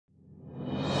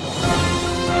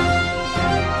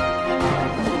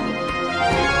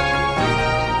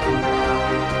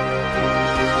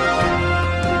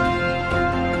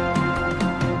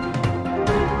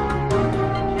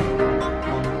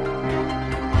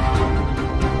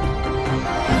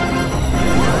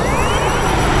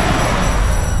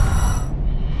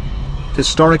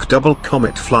historic double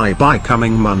comet flyby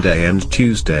coming Monday and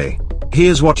Tuesday.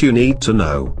 Here's what you need to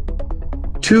know.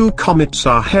 Two comets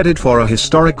are headed for a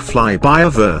historic flyby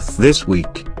of Earth this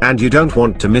week, and you don't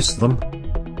want to miss them.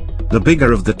 The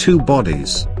bigger of the two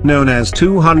bodies, known as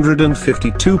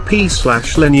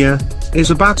 252P/Linear,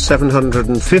 is about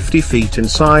 750 feet in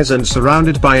size and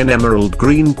surrounded by an emerald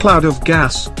green cloud of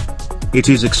gas. It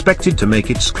is expected to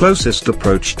make its closest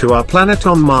approach to our planet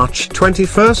on March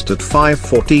 21st at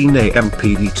 5:14 AM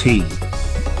PDT.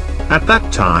 At that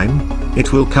time,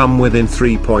 it will come within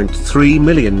 3.3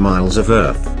 million miles of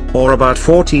Earth, or about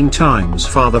 14 times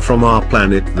farther from our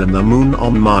planet than the Moon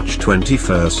on March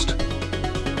 21st.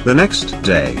 The next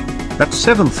day, at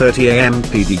 7:30 AM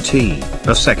PDT,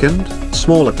 a second,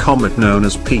 smaller comet known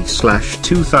as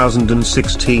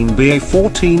P/2016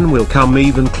 BA14 will come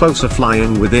even closer,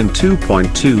 flying within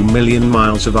 2.2 million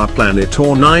miles of our planet,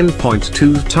 or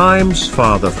 9.2 times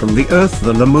farther from the Earth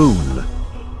than the Moon.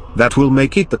 That will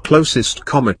make it the closest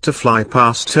comet to fly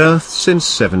past Earth since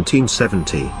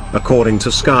 1770, according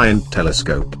to Sky and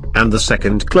Telescope, and the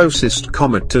second closest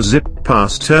comet to zip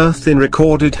past Earth in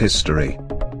recorded history.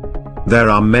 There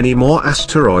are many more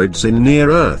asteroids in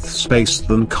near-Earth space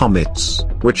than comets,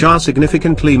 which are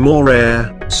significantly more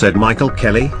rare, said Michael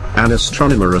Kelly, an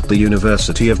astronomer at the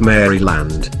University of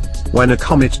Maryland. When a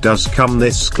comet does come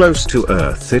this close to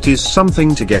Earth, it is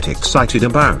something to get excited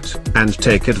about, and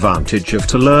take advantage of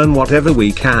to learn whatever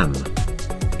we can.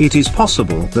 It is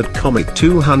possible that Comet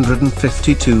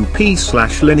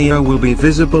 252P/Linear will be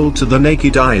visible to the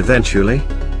naked eye eventually.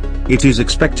 It is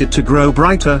expected to grow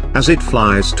brighter as it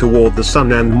flies toward the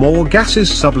Sun and more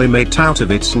gases sublimate out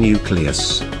of its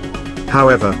nucleus.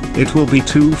 However, it will be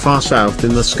too far south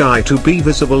in the sky to be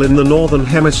visible in the northern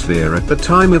hemisphere at the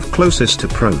time of closest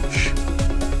approach.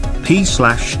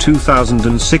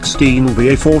 P/2016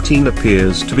 BA14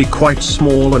 appears to be quite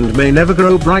small and may never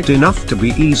grow bright enough to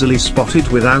be easily spotted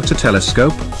without a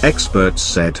telescope, experts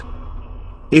said.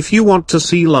 If you want to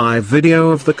see live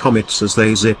video of the comets as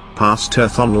they zip past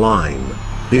Earth online,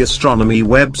 the astronomy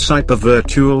website The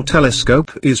Virtual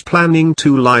Telescope is planning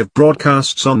 2 live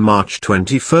broadcasts on March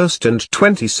 21st and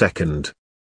 22nd.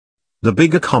 The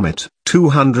bigger comet,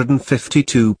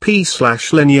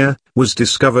 252P/Linear, was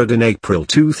discovered in April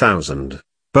 2000,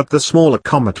 but the smaller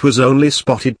comet was only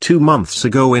spotted 2 months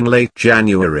ago in late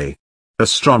January.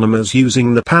 Astronomers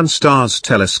using the Pan-STARRS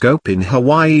telescope in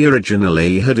Hawaii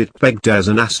originally had it pegged as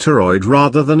an asteroid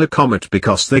rather than a comet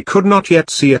because they could not yet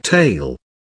see a tail.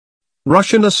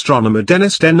 Russian astronomer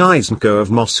Denis Denisenko of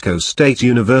Moscow State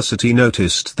University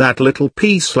noticed that little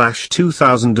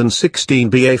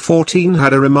P/2016 BA14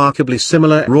 had a remarkably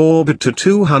similar orbit to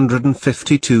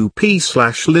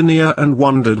 252P/Linear and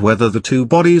wondered whether the two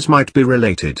bodies might be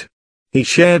related. He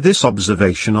shared this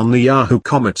observation on the Yahoo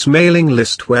Comets mailing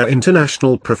list, where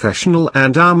international professional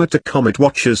and amateur comet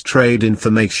watchers trade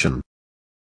information.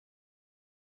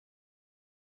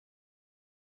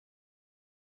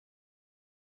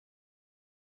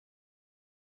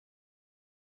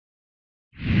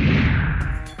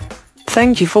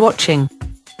 Thank you for watching.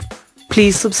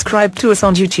 Please subscribe to us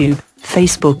on YouTube,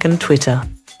 Facebook and Twitter.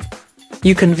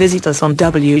 You can visit us on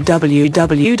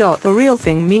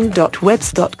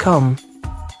www.therealthingmeme.webs.com.